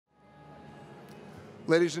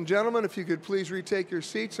Ladies and gentlemen, if you could please retake your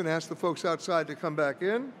seats and ask the folks outside to come back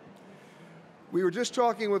in. We were just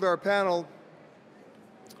talking with our panel,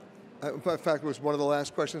 in fact, it was one of the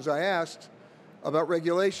last questions I asked, about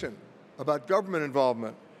regulation, about government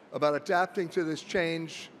involvement, about adapting to this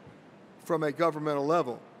change from a governmental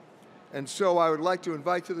level. And so I would like to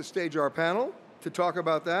invite to the stage our panel to talk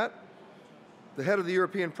about that. The head of the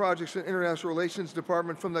European Projects and International Relations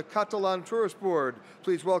Department from the Catalan Tourist Board.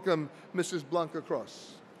 Please welcome Mrs. Blanca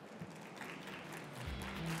Cross.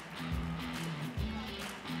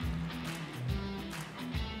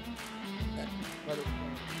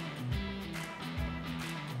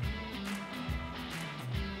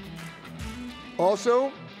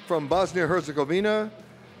 Also, from Bosnia-Herzegovina,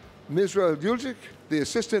 Misra Ljujic, the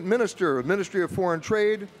Assistant Minister of Ministry of Foreign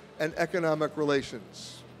Trade and Economic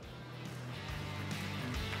Relations.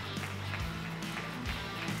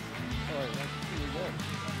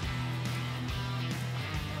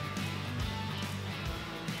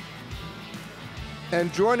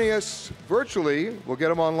 And joining us virtually, we'll get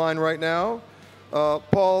him online right now,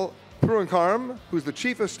 Paul Pruenkarm, who's the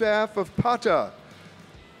Chief of Staff of PATA.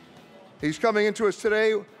 He's coming into us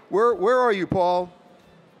today. Where are you, Paul?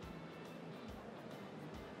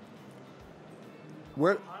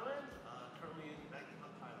 Where? Currently back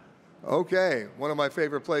in Thailand. Okay, one of my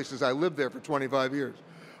favorite places. I lived there for 25 years.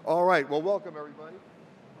 All right, well, welcome everybody.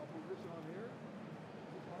 I'll put this on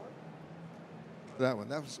here. That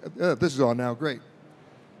one. This is on now. Great.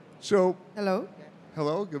 So. Hello.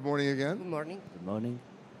 Hello. Good morning again. Good morning. Good morning.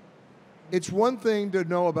 It's one thing to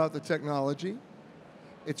know about the technology.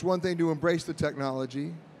 It's one thing to embrace the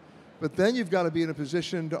technology, but then you've got to be in a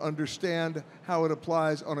position to understand how it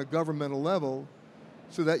applies on a governmental level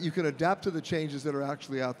so that you can adapt to the changes that are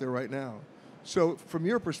actually out there right now. So from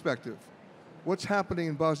your perspective, what's happening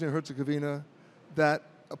in Bosnia-Herzegovina that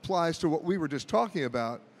applies to what we were just talking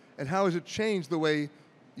about, and how has it changed the way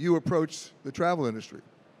you approach the travel industry?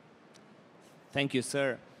 Thank you,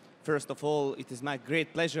 sir. First of all, it is my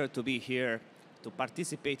great pleasure to be here, to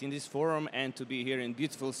participate in this forum, and to be here in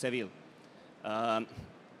beautiful Seville.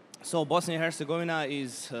 So Bosnia-Herzegovina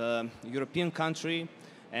is a European country,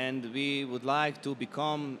 and we would like to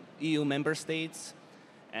become EU member states.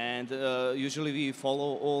 And usually we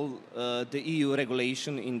follow all the EU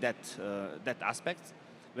regulation in that aspect.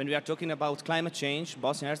 When we are talking about climate change,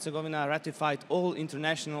 Bosnia-Herzegovina ratified all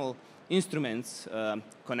international instruments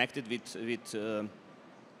connected with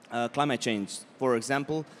climate change. For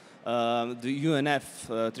example, the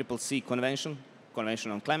UNFCCC Convention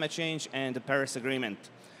on Climate Change, and the Paris Agreement.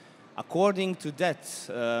 According to that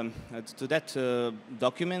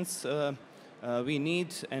documents, we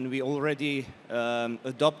need, and we already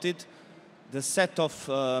adopted, the set of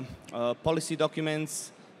policy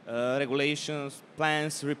documents, regulations,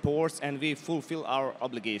 plans, reports, and we fulfill our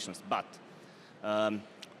obligations. But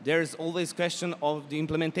there is always question of the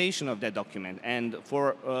implementation of that document. And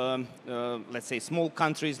for, let's say, small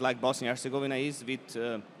countries like Bosnia-Herzegovina is with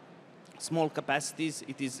small capacities,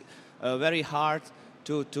 it is very hard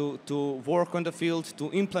to work on the field,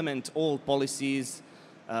 to implement all policies,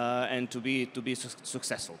 and to be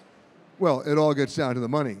successful. Well, it all gets down to the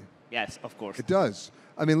money. Yes, of course. It does.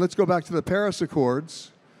 I mean, let's go back to the Paris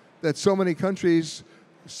Accords that so many countries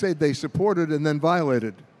said they supported and then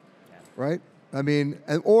violated, right? I mean,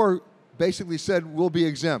 or basically said, we'll be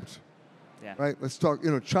exempt, right? Let's talk,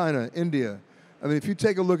 China, India. I mean, if you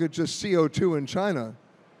take a look at just CO2 in China,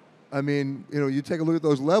 I mean, you take a look at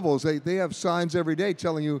those levels, they have signs every day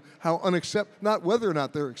telling you how not whether or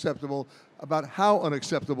not they're acceptable, about how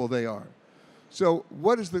unacceptable they are. So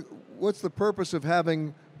what's the purpose of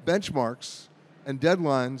having benchmarks and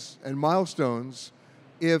deadlines and milestones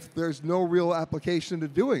if there's no real application to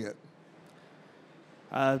doing it?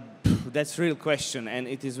 That's a real question, and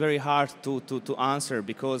it is very hard to answer,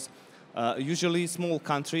 because usually small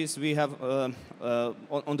countries, we have on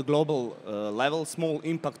the global level small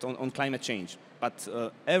impact on climate change, but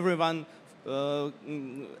everyone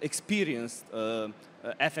experienced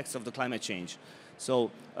effects of the climate change.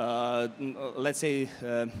 So let's say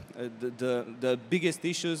the biggest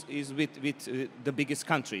issues is with the biggest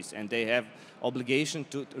countries, and they have obligation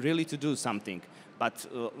to really to do something. But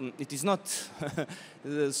it is not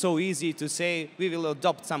so easy to say we will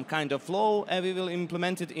adopt some kind of law and we will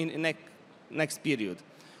implement it in next period.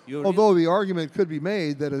 Although the argument could be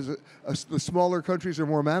made that the smaller countries are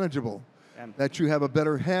more manageable, that you have a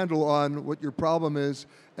better handle on what your problem is,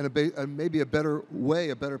 and maybe a better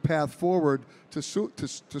way, a better path forward to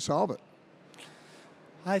solve it.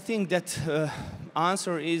 I think that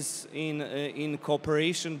answer is in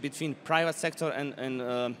cooperation between private sector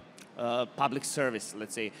and public service,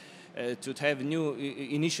 let's say, to have new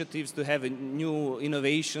initiatives, to have a new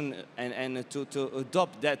innovation, and to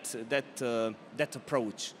adopt that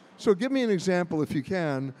approach. So give me an example, if you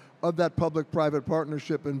can, of that public-private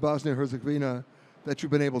partnership in Bosnia-Herzegovina that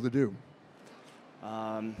you've been able to do.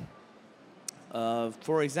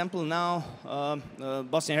 For example, now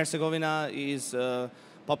Bosnia-Herzegovina is a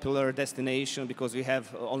popular destination because we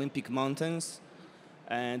have Olympic mountains,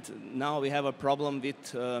 and now we have a problem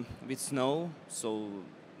with snow. So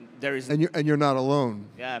there is. And you're not alone.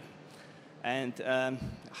 Yeah, and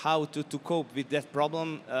how to cope with that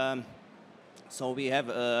problem? So we have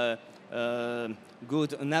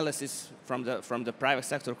good analysis from the private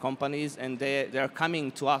sector companies, and they are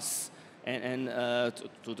coming to us and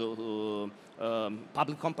to the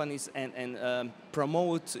public companies and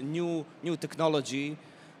promote new technology,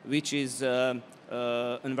 which is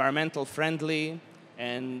environmental friendly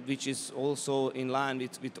and which is also in line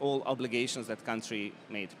with all obligations that country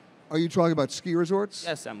made. Are you talking about ski resorts?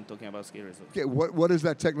 Yes, I'm talking about ski resorts. Okay, what is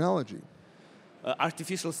that technology?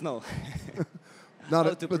 Artificial snow.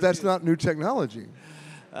 But that's not new technology.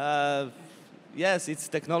 Yes, it's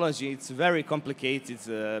technology. It's very complicated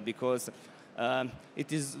because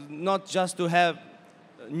it is not just to have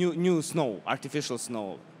new snow, artificial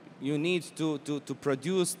snow. You need to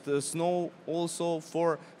produce the snow also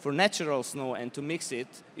for natural snow and to mix it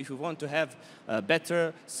if you want to have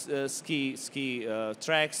better ski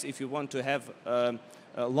tracks, if you want to have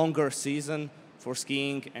a longer season for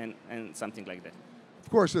skiing and something like that. Of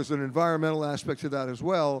course, there's an environmental aspect to that as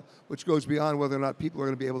well, which goes beyond whether or not people are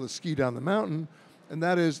going to be able to ski down the mountain, and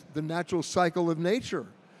that is the natural cycle of nature.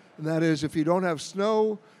 And that is, if you don't have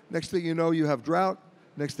snow, next thing you know, you have drought.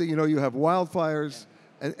 Next thing you know, you have wildfires.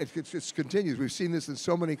 And it just continues. We've seen this in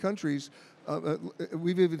so many countries.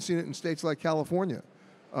 We've even seen it in states like California.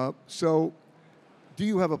 So do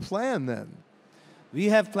you have a plan then? We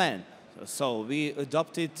have plan. So we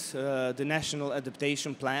adopted the National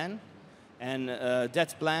Adaptation Plan. And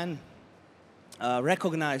that plan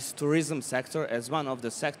recognized tourism sector as one of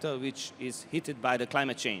the sector which is hit by the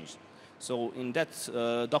climate change. So in that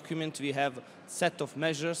document, we have set of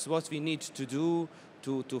measures what we need to do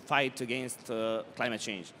to fight against climate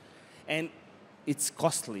change. And it's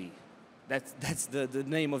costly. That's the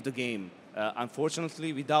name of the game.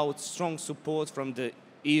 Unfortunately, without strong support from the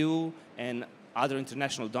EU and other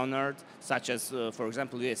international donors, such as, for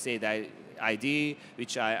example, USAID,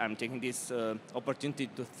 which I'm taking this opportunity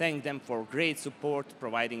to thank them for great support,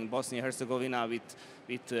 providing Bosnia-Herzegovina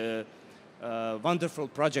with a wonderful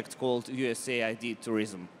project called USAID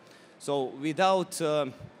Tourism. So without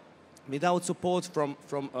support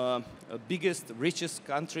from biggest, richest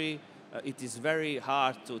country, it is very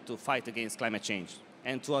hard to fight against climate change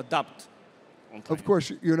and to adapt. Of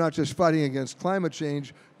course, you're not just fighting against climate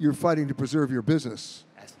change, you're fighting to preserve your business.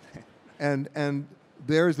 Yes. and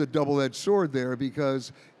there's the double-edged sword there,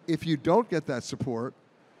 because if you don't get that support,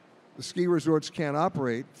 the ski resorts can't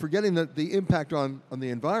operate, forgetting the impact on the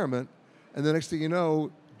environment, and the next thing you know,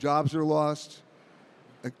 jobs are lost,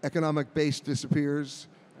 economic base disappears,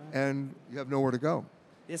 and you have nowhere to go.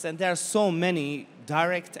 Yes, and there are so many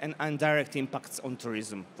direct and indirect impacts on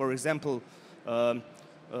tourism. For example,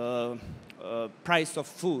 price of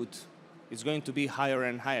food is going to be higher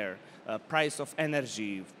and higher. Price of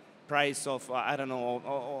energy, price of, I don't know,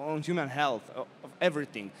 on human health, of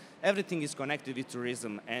everything. Everything is connected with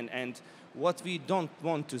tourism. And what we don't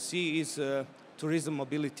want to see is tourism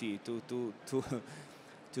mobility, to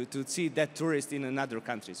see that tourist in another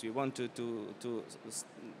countries. We want to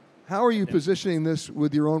How are you positioning this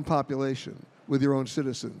with your own population, with your own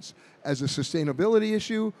citizens? As a sustainability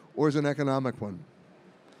issue or as an economic one?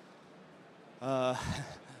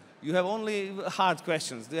 You have only hard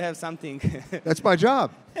questions. Do you have something? That's my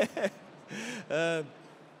job.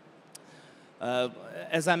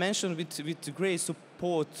 As I mentioned, with great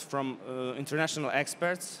support from international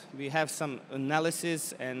experts, we have some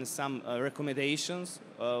analysis and some recommendations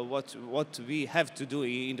what we have to do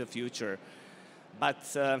in the future. But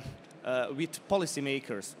with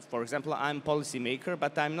policymakers, for example, I'm policymaker,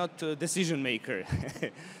 but I'm not a decision maker.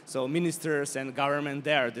 So ministers and government,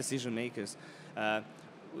 they are decision makers.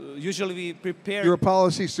 Usually we prepare... You're a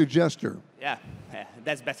policy suggester. Yeah,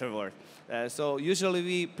 that's a better word. So usually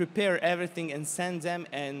we prepare everything and send them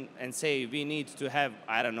and say we need to have,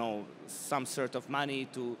 I don't know, some sort of money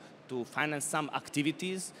to finance some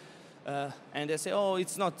activities. And they say, oh,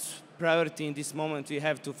 it's not priority in this moment, we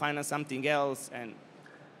have to finance something else. And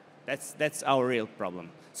that's our real problem.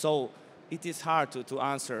 So it is hard to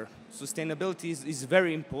answer. Sustainability is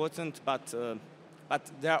very important, but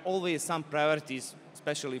there are always some priorities,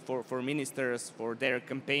 especially for ministers, for their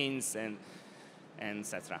campaigns and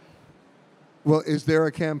etc. Well, is there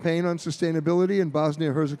a campaign on sustainability in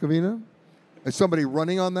Bosnia-Herzegovina? Is somebody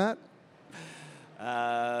running on that?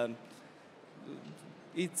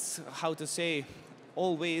 It's, how to say,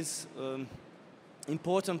 always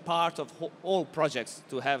important part of all projects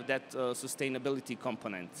to have that sustainability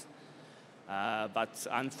component. But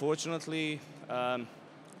unfortunately,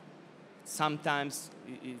 sometimes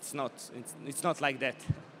it's not like that.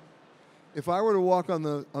 If I were to walk on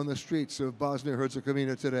the streets of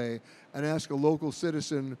Bosnia-Herzegovina today and ask a local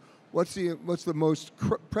citizen, what's the most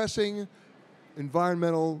pressing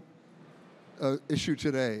environmental issue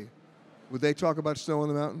today, would they talk about snow on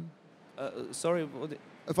the mountain? Sorry.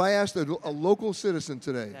 If I asked a local citizen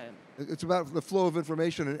today, Yeah. it's about the flow of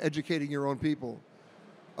information and educating your own people.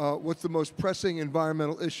 What's the most pressing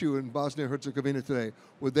environmental issue in Bosnia-Herzegovina today?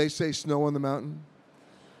 Would they say snow on the mountain?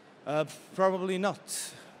 Probably not.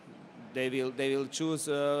 They will choose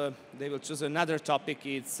another topic.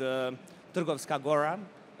 It's Trgovska Gora,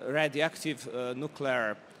 radioactive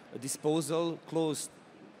nuclear disposal close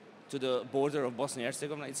to the border of Bosnia and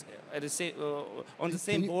Herzegovina. It's at the same, on the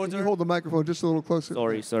same border. Can you hold the microphone just a little closer?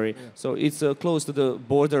 Sorry. Yeah. So it's close to the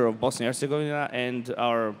border of Bosnia and Herzegovina, and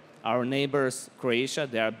our neighbors, Croatia,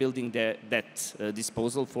 they are building that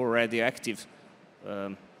disposal for radioactive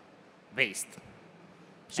waste.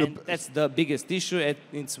 So and that's the biggest issue. And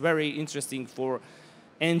it's very interesting for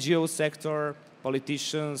NGO sector,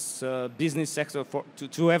 politicians, business sector,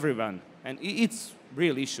 to everyone. And it's a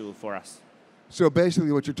real issue for us. So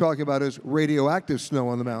basically what you're talking about is radioactive snow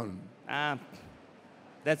on the mountain.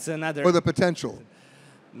 That's another... Or the potential.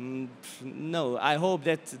 No, I hope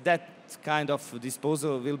that kind of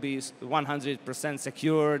disposal will be 100%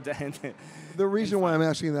 secured. And the reason why I'm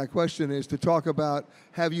asking that question is to talk about,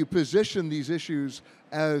 have you positioned these issues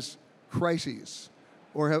as crises?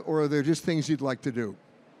 Or are there just things you'd like to do?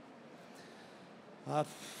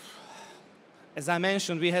 As I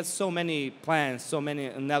mentioned, we had so many plans, so many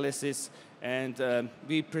analyses, and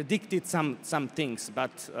we predicted some things,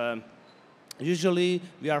 but usually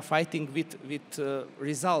we are fighting with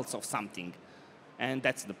results of something, and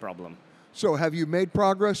that's the problem. So have you made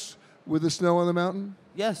progress with the snow on the mountain?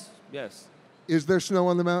 Yes. Is there snow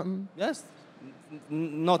on the mountain? Yes.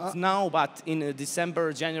 Not now, but in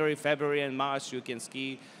December, January, February, and March, you can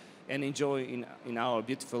ski and enjoy in our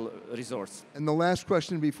beautiful resorts. And the last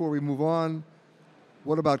question before we move on,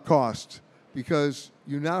 what about cost? Because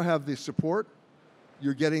you now have the support,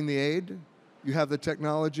 you're getting the aid, you have the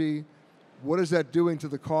technology. What is that doing to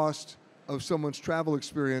the cost of someone's travel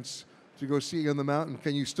experience to go skiing on the mountain?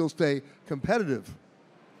 Can you still stay competitive?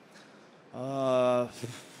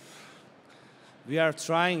 We are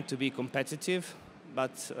trying to be competitive,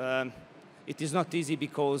 but it is not easy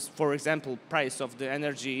because, for example, price of the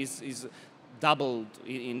energy is doubled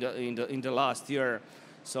in the last year.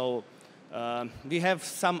 So we have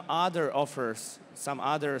some other offers, some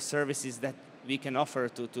other services that we can offer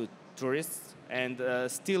to tourists, and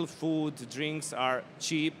still food, drinks are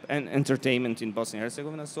cheap, and entertainment in Bosnia and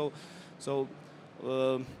Herzegovina. So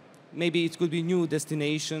maybe it could be new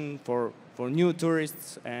destination for new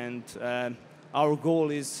tourists, and our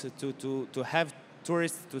goal is to have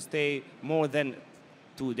tourists to stay more than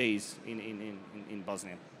 2 days in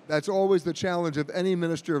Bosnia. That's always the challenge of any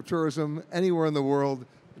minister of tourism anywhere in the world,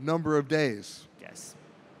 number of days. Yes.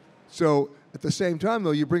 So at the same time,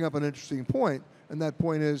 though, you bring up an interesting point, and that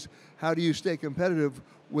point is, how do you stay competitive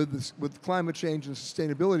with climate change and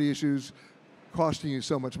sustainability issues costing you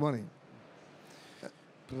so much money?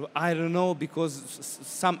 I don't know, because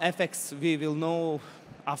some effects we will know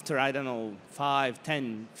after, I don't know, 5,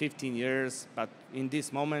 10, 15 years. But in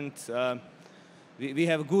this moment, we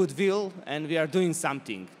have goodwill and we are doing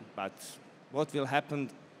something. But what will happen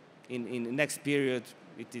in the next period,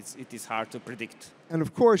 it is hard to predict. And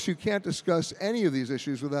of course, you can't discuss any of these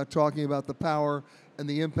issues without talking about the power and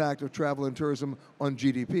the impact of travel and tourism on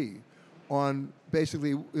GDP, on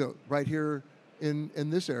basically, right here in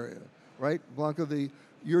this area, right? Blanca,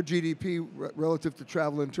 your GDP relative to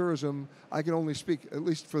travel and tourism, I can only speak, at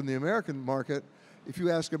least from the American market. If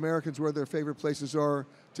you ask Americans where their favorite places are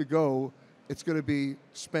to go, it's going to be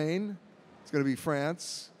Spain, it's going to be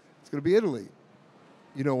France, it's going to be Italy.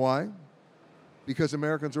 You know why? Because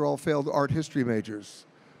Americans are all failed art history majors.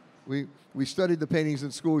 We studied the paintings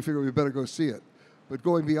in school, we figured we better go see it. But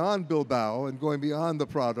going beyond Bilbao and going beyond the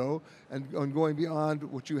Prado and going beyond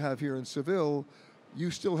what you have here in Seville,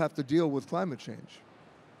 you still have to deal with climate change.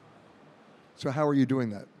 So how are you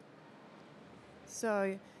doing that?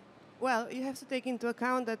 So, well, you have to take into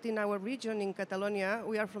account that in our region in Catalonia,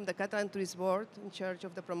 we are from the Catalan Tourist Board, in charge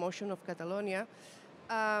of the promotion of Catalonia,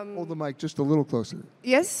 Hold the mic just a little closer.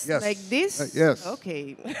 Yes, Yes. like this? Yes.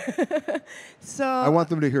 Okay. So I want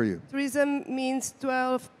them to hear you. tourism means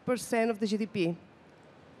 12% of the GDP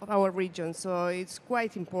of our region, so it's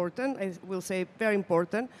quite important. I will say very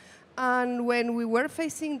important. And when we were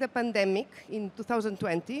facing the pandemic in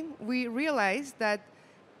 2020, we realized that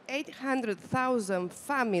 800,000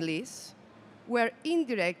 families were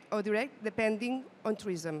indirect or direct depending on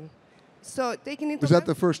tourism. So taking into Was that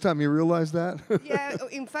the first time you realized that? yeah,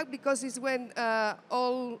 in fact, because it's when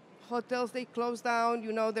all hotels, they closed down,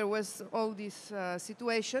 you know, there was all this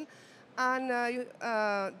situation. And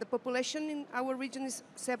the population in our region is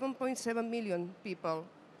 7.7 million people,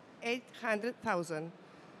 800,000.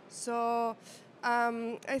 So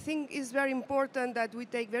I think it's very important that we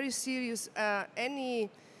take very serious any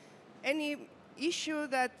issue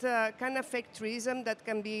that can affect tourism, that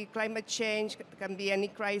can be climate change, can be any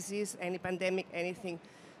crisis, any pandemic, anything.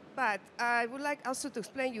 But I would like also to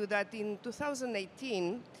explain you that in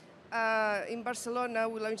 2018, in Barcelona,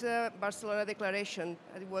 we launched the Barcelona Declaration.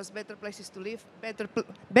 It was better places to live,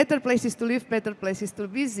 better places to live, better places to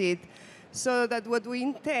visit. So that what we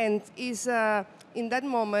intend is, in that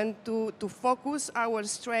moment, to focus our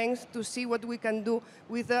strengths to see what we can do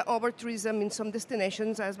with the over-tourism in some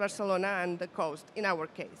destinations as Barcelona and the coast, in our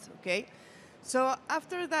case, okay? So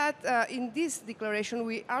after that, in this declaration,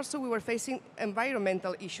 we were facing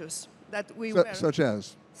environmental issues that we were... Such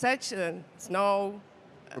as? Such snow.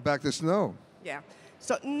 We're back to snow. Yeah.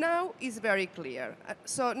 So now it's very clear.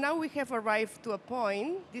 So now we have arrived to a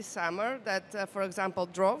point this summer that, for example,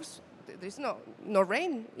 droughts, there's no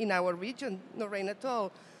rain in our region, no rain at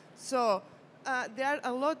all. So there are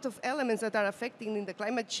a lot of elements that are affecting in the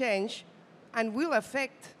climate change and will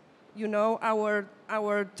affect, you know,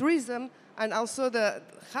 our tourism and also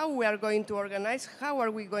how we are going to organize, how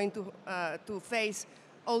are we going to face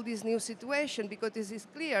all this new situation, because it is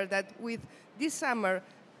clear that with this summer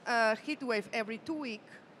heat wave every 2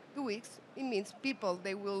 weeks, it means people,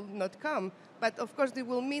 they will not come. But of course, it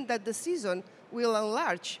will mean that the season will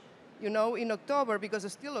enlarge. You know, in October, because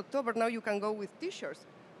it's still October, now you can go with T-shirts.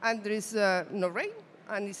 And there is no rain,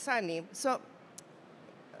 and it's sunny. So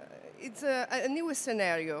it's a new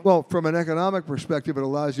scenario. Well, from an economic perspective, it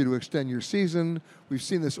allows you to extend your season. We've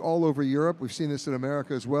seen this all over Europe. We've seen this in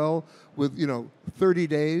America as well, with 30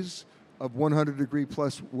 days of 100-degree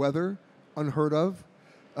plus weather, unheard of.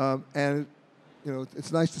 And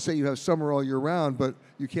it's nice to say you have summer all year round, but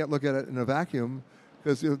you can't look at it in a vacuum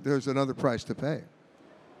because there's another price to pay.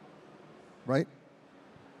 Right?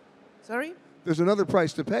 Sorry? There's another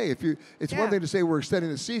price to pay. It's one Yeah. thing to say we're extending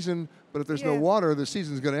the season, but if there's no Yeah. water, the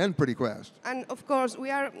season's going to end pretty fast. And of course, we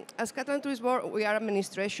are, as Catalan Tourist Board, we are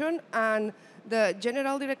administration, and the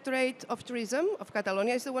General Directorate of Tourism of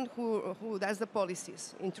Catalonia is the one who does the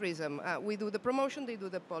policies in tourism. We do the promotion, they do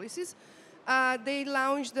the policies. They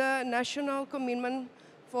launched the National Commitment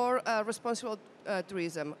for Responsible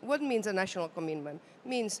Tourism. What means a national commitment?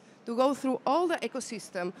 Means to go through all the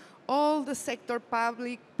ecosystem, all the sector,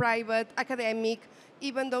 public, private, academic,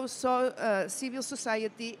 even those civil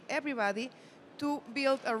society, everybody, to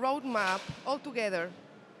build a roadmap all together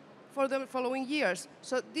for the following years.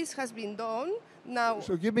 So this has been done now.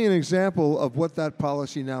 So give me an example of what that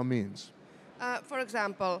policy now means. For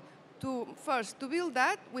example, to build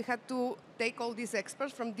that, we had to take all these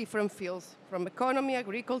experts from different fields, from economy,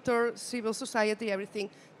 agriculture, civil society, everything,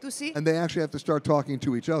 to see... And they actually have to start talking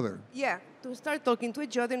to each other. Yeah, to start talking to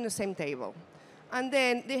each other in the same table. And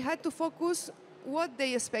then they had to focus what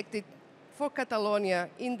they expected for Catalonia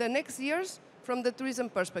in the next years from the tourism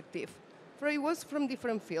perspective. For it was from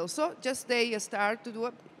different fields. So just they start to do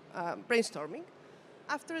a brainstorming.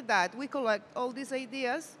 After that, we collect all these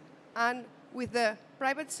ideas, and with the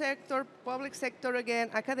private sector, public sector again,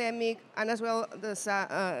 academic, and as well the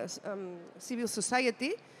civil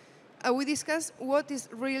society, we discuss what is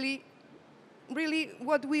really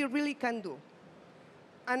what we really can do.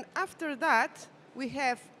 And after that, we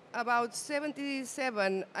have about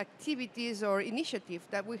 77 activities or initiatives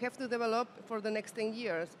that we have to develop for the next 10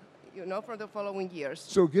 years, for the following years.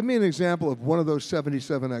 So give me an example of one of those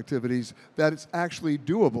 77 activities that is actually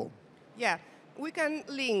doable. Yeah. We can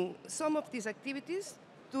link some of these activities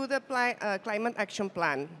to the Climate Action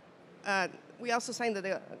Plan. We also signed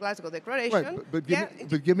the Glasgow Declaration. Right,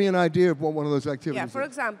 but give me an idea of what one of those activities Yeah, is. for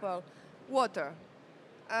example, water.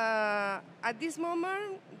 At this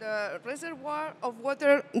moment, the reservoir of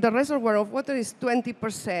water is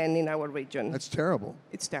 20% in our region. That's terrible.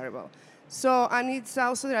 It's terrible. So, and it's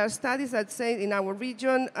also, there are studies that say in our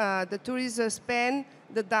region, the tourists spend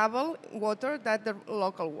the double water that the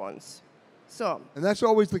local ones. So, And that's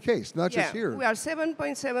always the case, not yeah, just here. we are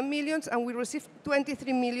 7.7 million and we receive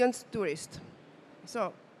 23 million tourists.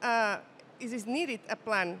 So it is needed a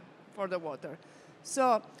plan for the water.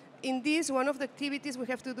 So in this, one of the activities we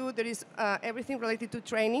have to do, there is everything related to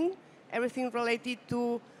training, everything related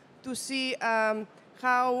to see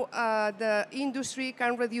how the industry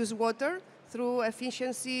can reduce water through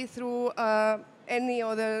efficiency, through any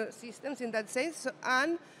other systems in that sense,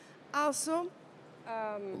 and also...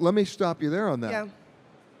 Let me stop you there on that. yeah.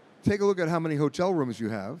 Take a look at how many hotel rooms you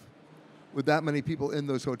have, with that many people in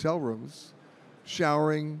those hotel rooms,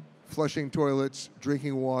 showering, flushing toilets,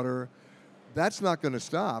 drinking water. That's not going to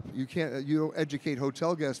stop. You can't. You don't educate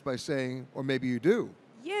hotel guests by saying, or maybe you do.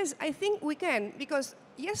 Yes, I think we can, because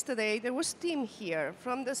yesterday there was Tim here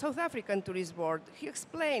from the South African Tourist Board. He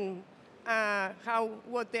explained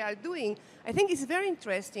what they are doing. I think it's very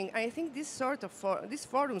interesting. I think this sort of these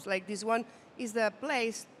forums like this one is the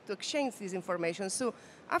place to exchange this information. So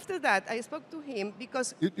after that, I spoke to him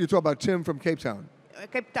because... You talk about Tim from Cape Town.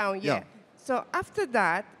 Cape Town, yeah. So after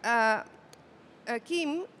that,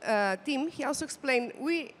 Tim, he also explained,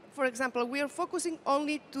 for example, we are focusing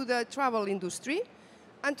only to the travel industry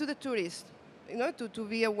and to the tourists, to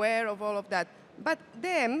be aware of all of that. But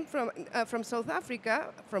them, from South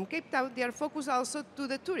Africa, from Cape Town, they are focused also to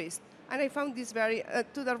the tourists. And I found this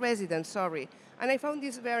to the residents, sorry. And I found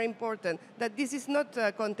this very important, that this is not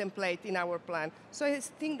contemplated in our plan. So I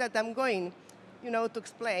think that I'm going, to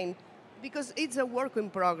explain, because it's a work in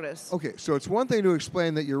progress. Okay, so it's one thing to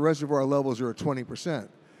explain that your reservoir levels are at 20%.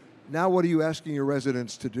 Now what are you asking your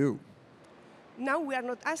residents to do? Now we are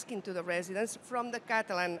not asking to the residents from the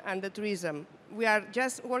Catalan and the tourism. We are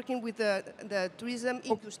just working with the tourism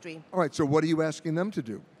industry. All right, so what are you asking them to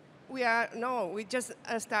do? We're just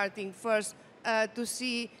starting first to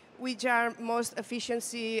see which are most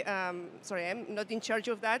efficiency. Sorry, I'm not in charge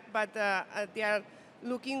of that, but they are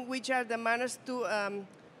looking which are the manners to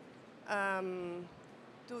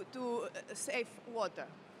save water.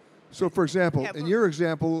 So, for example, Yeah, in your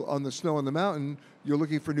example on the snow on the mountain, you're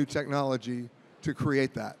looking for new technology to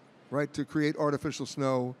create that, right? To create artificial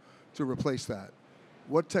snow to replace that.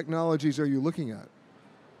 What technologies are you looking at?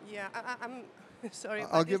 Yeah, I'm sorry.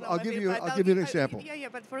 I'll give you an example. Yeah,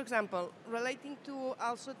 but for example, relating to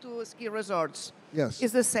also to ski resorts. Yes.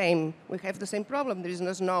 It's the same. We have the same problem. There is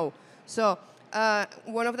no snow. So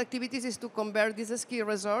one of the activities is to convert these ski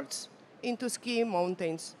resorts into ski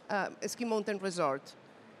mountain resort.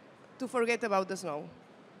 To forget about the snow.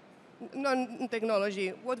 Non-technology.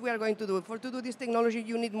 What we are going to do? To do this technology,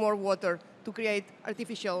 you need more water to create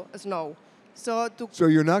artificial snow. So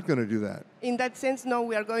you're not going to do that? In that sense, no.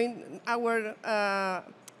 We are going.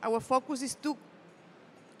 Our focus is to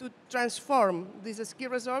transform these ski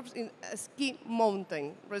resorts in a ski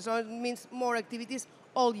mountain resort. Means more activities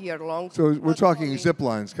all year long. So we're talking zip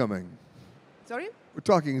lines coming. Sorry? We're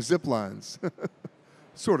talking zip lines,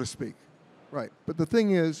 so to speak. Right. But the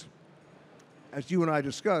thing is, as you and I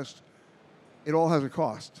discussed, it all has a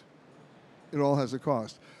cost. It all has a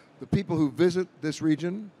cost. The people who visit this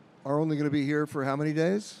region are only going to be here for how many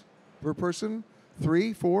days per person?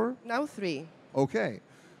 3, 4? Now 3. Okay.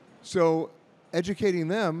 So educating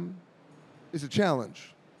them is a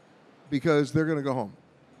challenge because they're going to go home,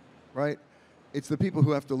 right? It's the people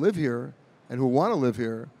who have to live here and who want to live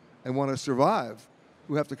here and want to survive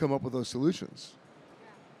who have to come up with those solutions.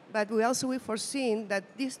 But we've foreseen that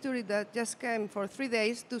these tourists that just came for 3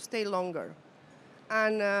 days to stay longer.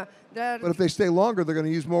 And but if they stay longer, they're going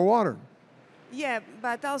to use more water. Yeah,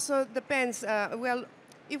 but also depends.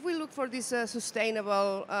 If we look for this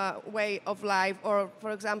sustainable way of life, or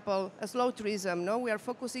for example, a slow tourism, we are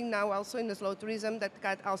focusing now also in the slow tourism that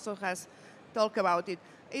Kat also has talked about it.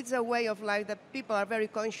 It's a way of life that people are very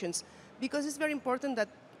conscious, because it's very important that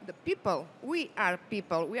the people, we are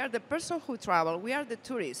the person who travel, we are the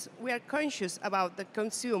tourists, we are conscious about the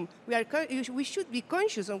consume, we should be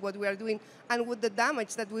conscious of what we are doing and with the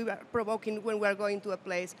damage that we are provoking when we are going to a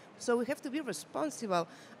place. So we have to be responsible.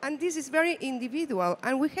 And this is very individual,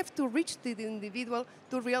 and we have to reach the individual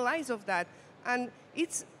to realize of that. And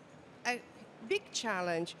it's a big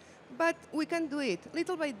challenge, but we can do it,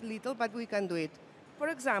 little by little, but we can do it. For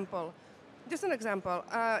example, just an example.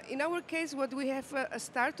 In our case, what we have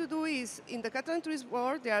started to do is, in the Catalan Tourist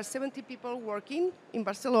Board, there are 70 people working in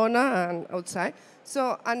Barcelona and outside.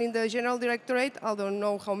 So, and in the General Directorate, I don't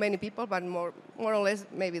know how many people, but more or less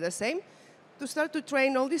maybe the same, to start to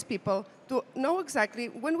train all these people to know exactly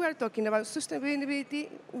when we are talking about sustainability,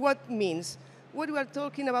 what means. What we are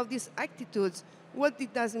talking about these attitudes, what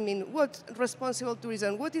it doesn't mean, what responsible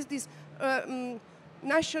tourism, what is this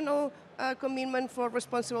national commitment for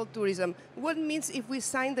responsible tourism. What means if we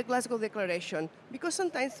sign the Glasgow Declaration? Because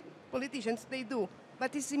sometimes politicians, they do.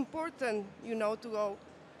 But it's important, you know, to go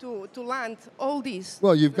to land all these.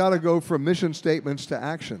 Well, you've got to go from mission statements to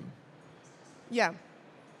action. Yeah.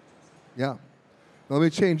 Yeah. Let me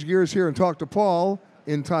change gears here and talk to Paul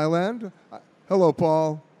in Thailand. Hello,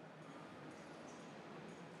 Paul.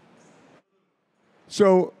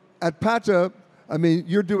 So at PATA, I mean,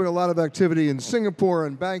 you're doing a lot of activity in Singapore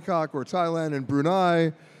and Bangkok or Thailand and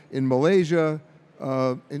Brunei, in Malaysia,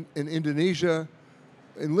 in Indonesia.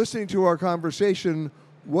 In listening to our conversation,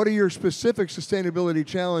 what are your specific sustainability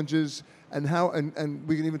challenges and how, and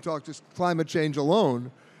we can even talk just climate change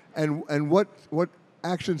alone, and what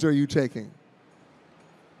actions are you taking?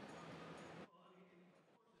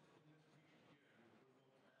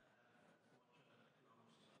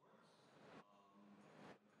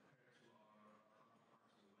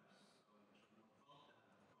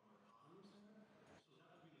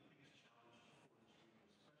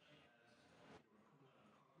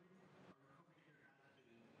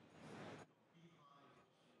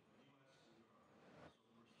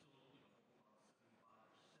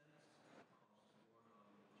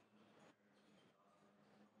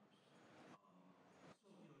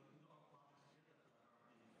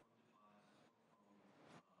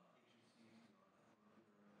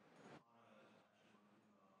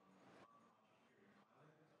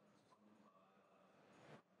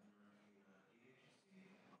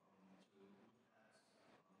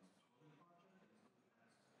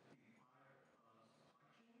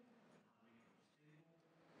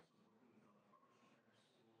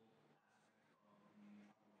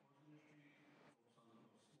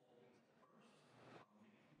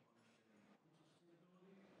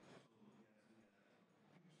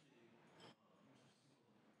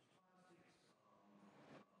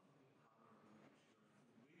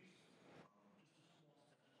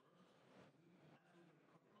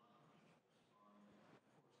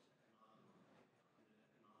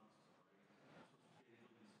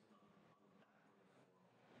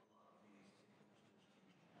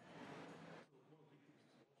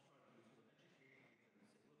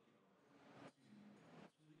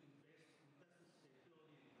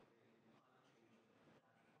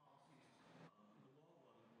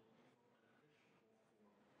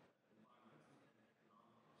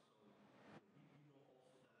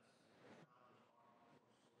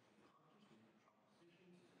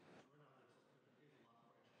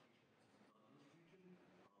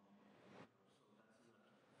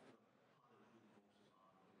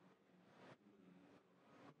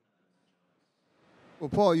 Well,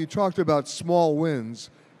 Paul, you talked about small wins.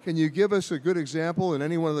 Can you give us a good example in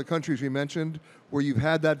any one of the countries we mentioned where you've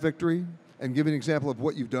had that victory and give an example of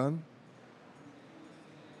what you've done?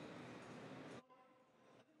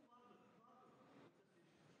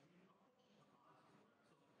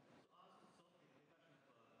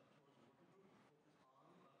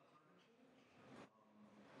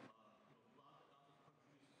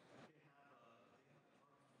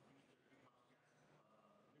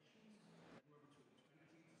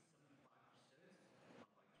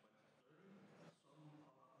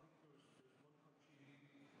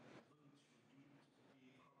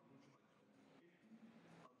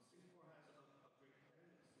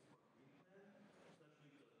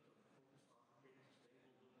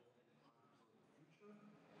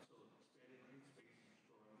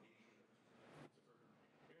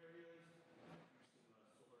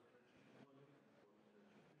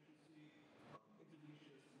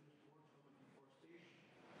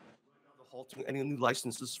 Halting any new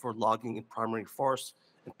licenses for logging in primary forests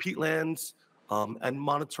and peatlands, and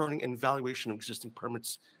monitoring and evaluation of existing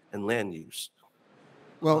permits and land use.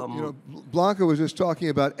 Well, you know, Blanca was just talking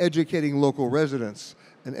about educating local residents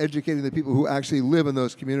and educating the people who actually live in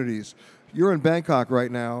those communities. You're in Bangkok right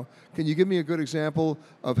now. Can you give me a good example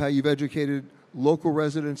of how you've educated local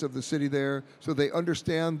residents of the city there so they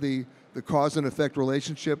understand the cause and effect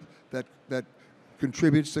relationship that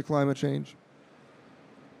contributes to climate change?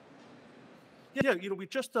 Yeah, you know,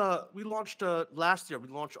 we launched last year. We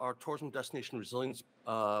launched our tourism destination resilience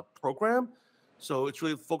program. So it's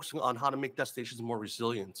really focusing on how to make destinations more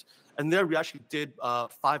resilient. And there we actually did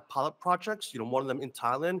 5 pilot projects. You know, one of them in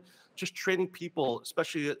Thailand, just training people,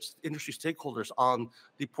 especially industry stakeholders, on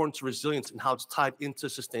the importance of resilience and how it's tied into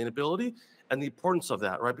sustainability and the importance of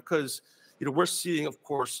that, right? Because you know we're seeing, of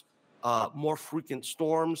course, more frequent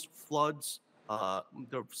storms, floods.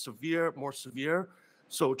 They're more severe.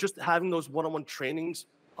 So just having those one-on-one trainings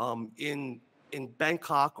in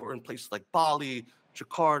Bangkok or in places like Bali,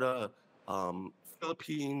 Jakarta,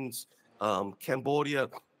 Philippines, Cambodia,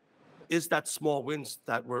 is that small wins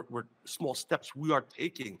that we're small steps we are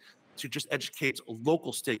taking to just educate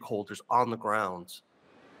local stakeholders on the ground.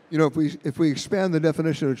 You know, if we expand the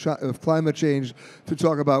definition of climate change to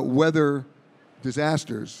talk about weather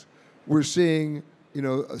disasters, we're seeing, you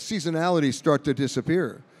know, seasonality start to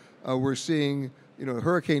disappear. We're seeing, you know,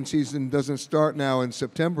 hurricane season doesn't start now in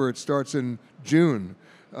September, it starts in June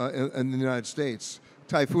in the United States.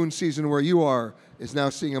 Typhoon season where you are is now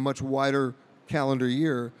seeing a much wider calendar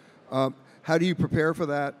year. How do you prepare for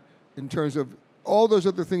that in terms of all those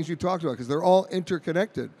other things you talked about? Because they're all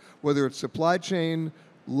interconnected, whether it's supply chain,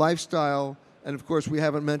 lifestyle, and of course we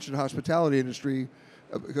haven't mentioned hospitality industry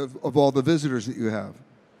because of all the visitors that you have.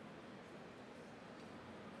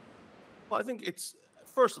 Well, I think it's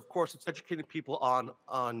first, of course, it's educating people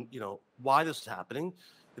on you know why this is happening.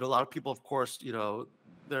 You know, a lot of people, of course, you know,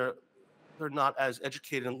 they're not as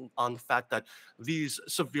educated on the fact that these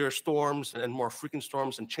severe storms and more frequent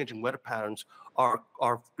storms and changing weather patterns are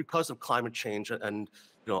because of climate change and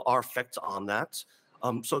you know our effects on that.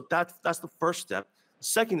 So that's the first step.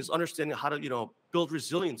 Second is understanding how to, you know, build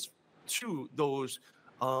resilience to those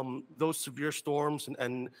severe storms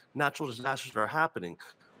and natural disasters that are happening.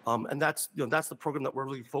 And that's, you know, that's the program that we're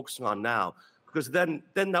really focusing on now, because then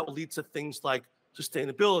that will lead to things like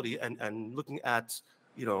sustainability and looking at,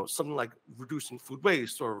 you know, something like reducing food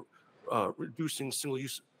waste or reducing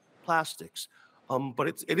single-use plastics. But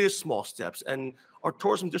it is small steps, and our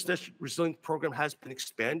tourism destination resilience program has been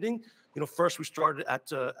expanding. You know, first we started at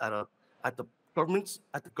the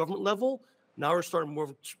government level. Now we're starting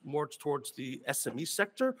more towards the SME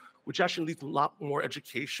sector, which actually leads to a lot more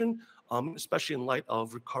education, especially in light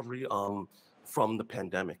of recovery from the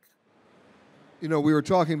pandemic. You know, we were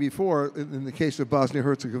talking before, in the case of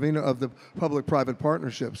Bosnia-Herzegovina, of the public-private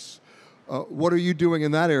partnerships. What are you doing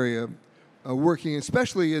in that area, working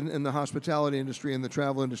especially in the hospitality industry and the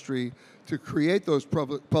travel industry to create those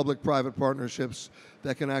public-private partnerships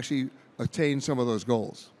that can actually attain some of those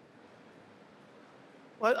goals?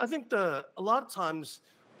 Well, I think a lot of times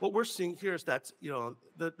what we're seeing here is that, you know,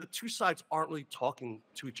 the two sides aren't really talking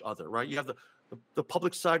to each other, right? You have the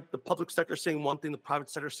public side, the public sector saying one thing, the private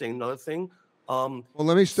sector saying another thing. Well,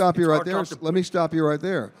 let me stop you right there. Let me stop you right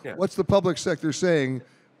there. Yeah. What's the public sector saying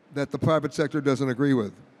that the private sector doesn't agree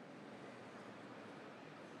with?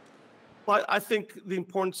 Well, I think the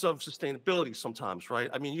importance of sustainability sometimes, right?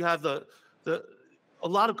 I mean, you have a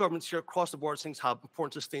lot of governments here across the board saying how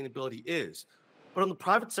important sustainability is. But on the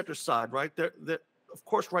private sector side, right, they're of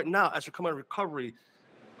course, right now, as they're coming out of recovery,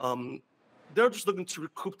 they're just looking to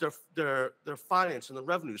recoup their finance and the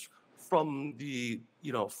revenues from the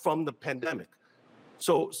pandemic.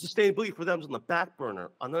 So sustainability for them is on the back burner.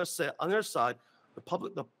 On their side,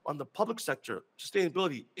 on the public sector,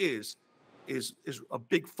 sustainability is a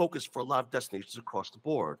big focus for a lot of destinations across the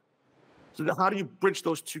board. So then how do you bridge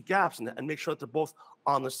those two gaps and make sure that they're both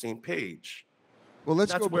on the same page? Well,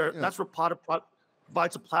 that's where PATA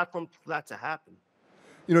provides a platform for that to happen.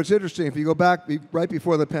 You know, it's interesting. If you go back right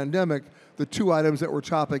before the pandemic, the two items that were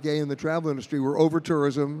topic A in the travel industry were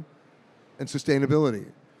over-tourism and sustainability.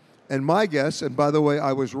 And my guess, and by the way,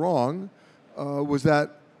 I was wrong, was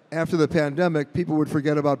that after the pandemic, people would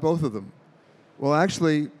forget about both of them. Well,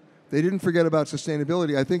 actually, they didn't forget about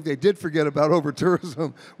sustainability. I think they did forget about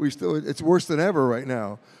over-tourism. It's worse than ever right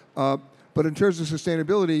now. But in terms of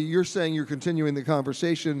sustainability, you're saying you're continuing the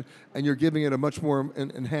conversation and you're giving it a much more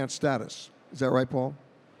enhanced status. Is that right, Paul?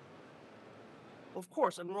 Of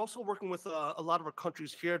course, and we're also working with a lot of our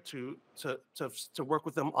countries here to work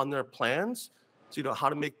with them on their plans, to, you know, how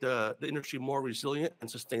to make the industry more resilient and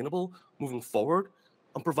sustainable moving forward.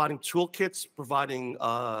 I'm providing toolkits, providing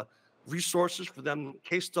resources for them,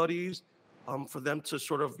 case studies, for them to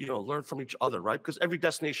sort of, you know, learn from each other, right? Because every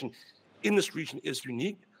destination in this region is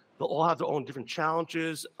unique. They'll all have their own different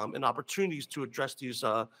challenges and opportunities to address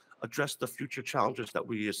the future challenges that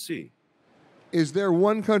we see. Is there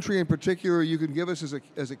one country in particular you can give us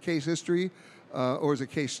as a case history or as a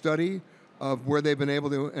case study of where they've been able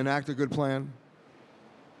to enact a good plan?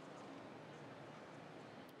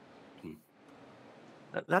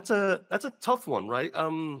 That's a tough one, right?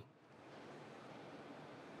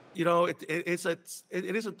 You know, it is a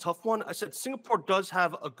tough one. I said Singapore does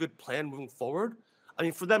have a good plan moving forward. I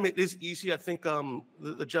mean, for them it is easy. I think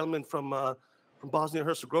the gentleman from Bosnia and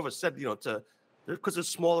Herzegovina said, you know, because it's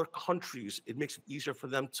smaller countries, it makes it easier for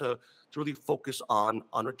them to really focus on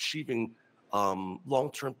achieving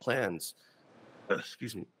long-term plans.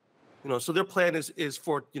 Excuse me. You know, so their plan is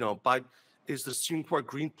for, you know, is the Singapore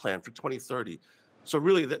Green Plan for 2030. So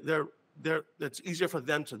really, it's easier for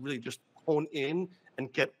them to really just hone in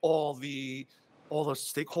and get all the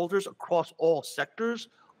stakeholders across all sectors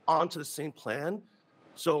onto the same plan.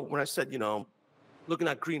 So when I said, looking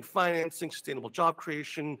at green financing, sustainable job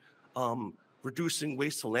creation, reducing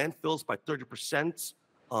waste to landfills by 30%,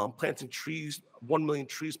 planting trees, 1 million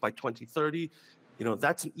trees by 2030,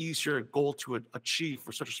 that's an easier goal to achieve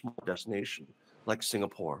for such a small destination like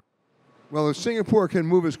Singapore. Well, if Singapore can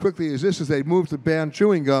move as quickly as this as they move to ban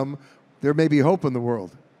chewing gum, there may be hope in the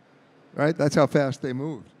world, right? That's how fast they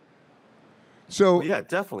moved. So well, yeah,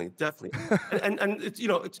 definitely. and it's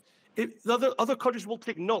the other countries will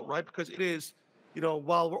take note, right? Because it is,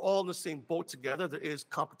 while we're all in the same boat together, there is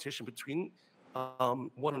competition between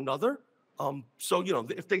one another. So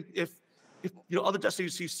if other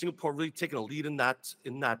destinations see Singapore really taking a lead in that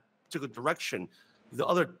particular direction, the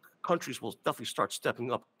other countries will definitely start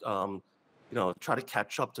stepping up. Try to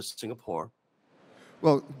catch up to Singapore.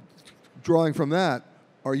 Well, drawing from that,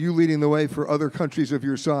 are you leading the way for other countries of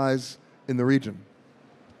your size in the region?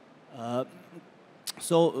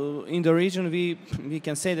 So in the region, we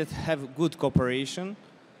can say that have good cooperation,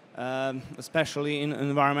 especially in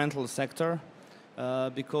environmental sector,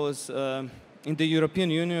 because in the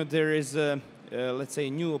European Union there is let's say,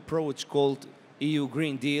 new approach called EU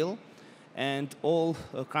Green Deal, and all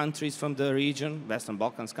countries from the region, Western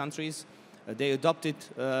Balkans countries, they adopted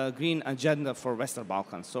a green agenda for Western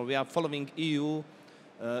Balkans. So we are following EU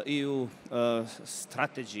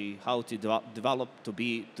strategy how to develop to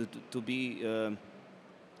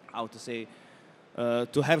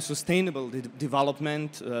have sustainable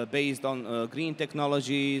development based on green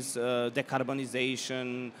technologies,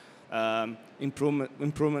 decarbonization,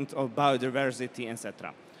 improvement of biodiversity,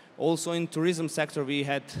 etc. Also in tourism sector we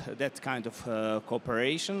had that kind of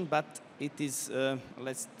cooperation, but it is,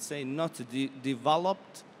 let's say, not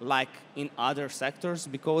developed like in other sectors,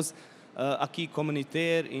 because acquis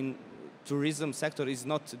communautaire in tourism sector is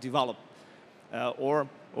not developed, or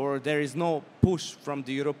there is no push from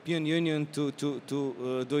the European Union to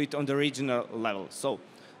do it on the regional level. So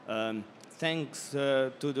thanks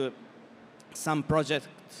to some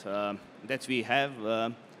projects that we have,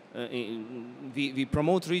 we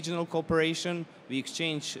promote regional cooperation, we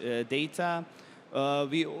exchange data,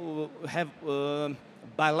 we have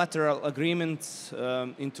bilateral agreements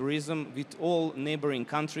in tourism with all neighboring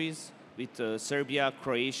countries, with Serbia,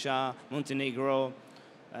 Croatia, Montenegro,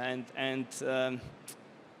 and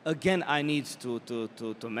again, I need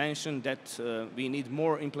to mention that we need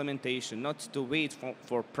more implementation, not to wait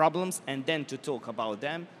for problems and then to talk about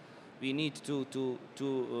them. We need to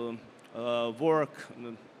work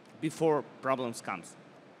before problems comes.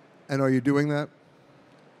 And are you doing that?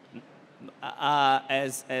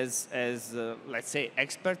 As let's say,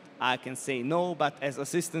 expert, I can say no, but as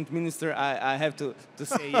assistant minister, I have to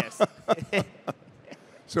say yes.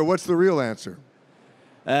 So what's the real answer?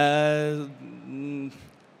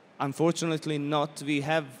 Unfortunately not. We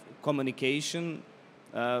have communication,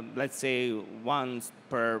 let's say once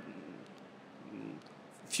per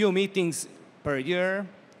few meetings per year,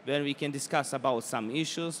 where we can discuss about some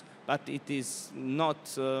issues, but it is not,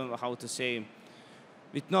 how to say,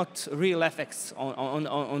 with not real effects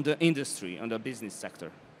on the industry, on the business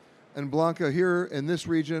sector. And Blanca, here in this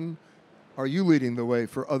region, are you leading the way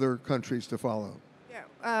for other countries to follow?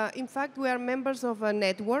 Yeah. In fact, we are members of a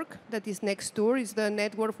network that is Nextour. It's the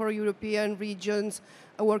network for European regions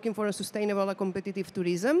working for a sustainable and competitive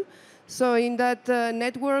tourism. So in that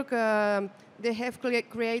network, they have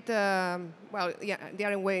created, they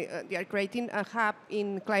are creating a hub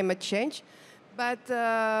in climate change. But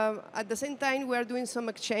at the same time, we are doing some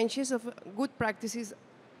exchanges of good practices,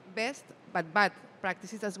 best, but bad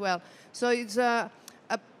practices as well. So it's a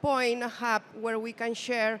point, a hub where we can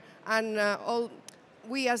share, and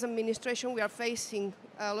we as administration, we are facing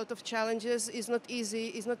a lot of challenges. It's not easy.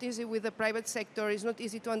 It's not easy with the private sector. It's not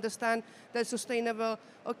easy to understand that sustainable,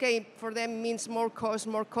 okay, for them means more cost,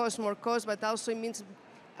 but also it means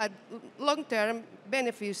long-term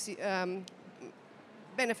benefits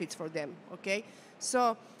for them, okay?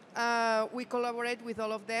 So we collaborate with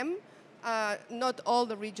all of them. Not all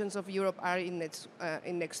the regions of Europe are in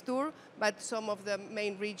Nextour, but some of the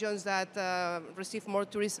main regions that receive more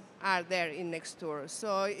tourism are there in Nextour.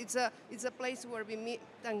 So it's a place where we meet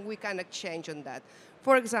and we can exchange on that.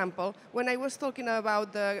 For example, when I was talking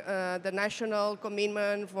about the national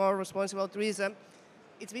commitment for responsible tourism,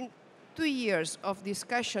 it's been 2 years of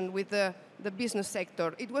discussion with the business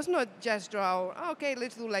sector. It was not just draw, okay,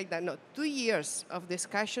 let's do like that. No, 2 years of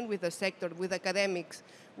discussion with the sector, with academics,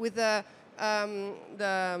 with the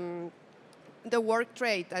work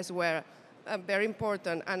trade as well, very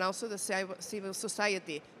important, and also the civil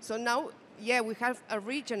society. So now yeah, we have a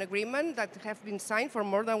region agreement that have been signed for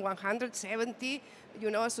more than 170,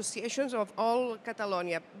 associations of all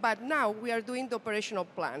Catalonia. But now we are doing the operational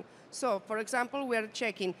plan. So, for example, we are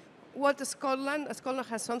checking what Scotland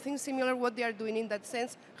has something similar, what they are doing in that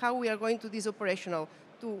sense, how we are going to this operational.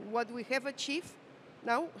 To what we have achieved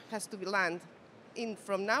now has to be land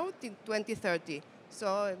from now to 2030.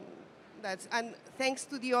 So and thanks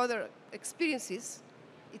to the other experiences,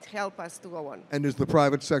 it helped us to go on. And is the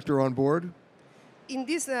private sector on board? In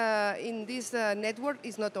this network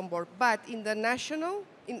is not on board, but in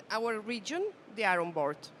in our region, they are on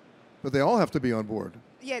board. But they all have to be on board.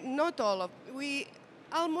 Yeah, not all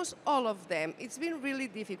almost all of them. It's been really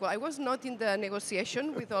difficult. I was not in the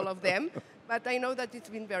negotiation with all of them, but I know that it's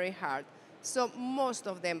been very hard. So most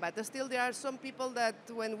of them, but still there are some people that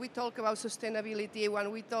when we talk about sustainability, when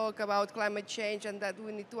we talk about climate change and that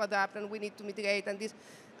we need to adapt and we need to mitigate and this,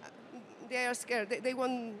 they are scared. They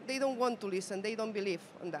don't want to listen. They don't believe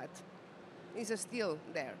on that. It's still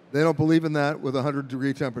there. They don't believe in that with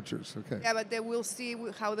 100-degree temperatures. Okay. Yeah, but they will see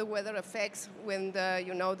how the weather affects when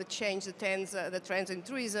the change, the trends in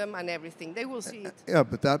tourism and everything. They will see it. Yeah,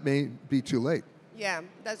 but that may be too late. Yeah,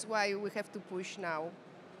 that's why we have to push now.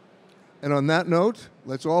 And on that note,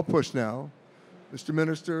 let's all push now. Mr.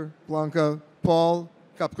 Minister, Blanca, Paul,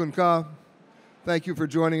 Kapkunka, thank you for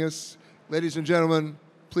joining us. Ladies and gentlemen,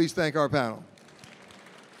 please thank our panel.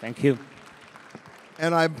 Thank you.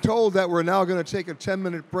 And I'm told that we're now going to take a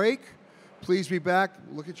 10-minute break. Please be back.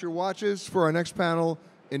 Look at your watches for our next panel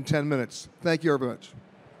in 10 minutes. Thank you very much.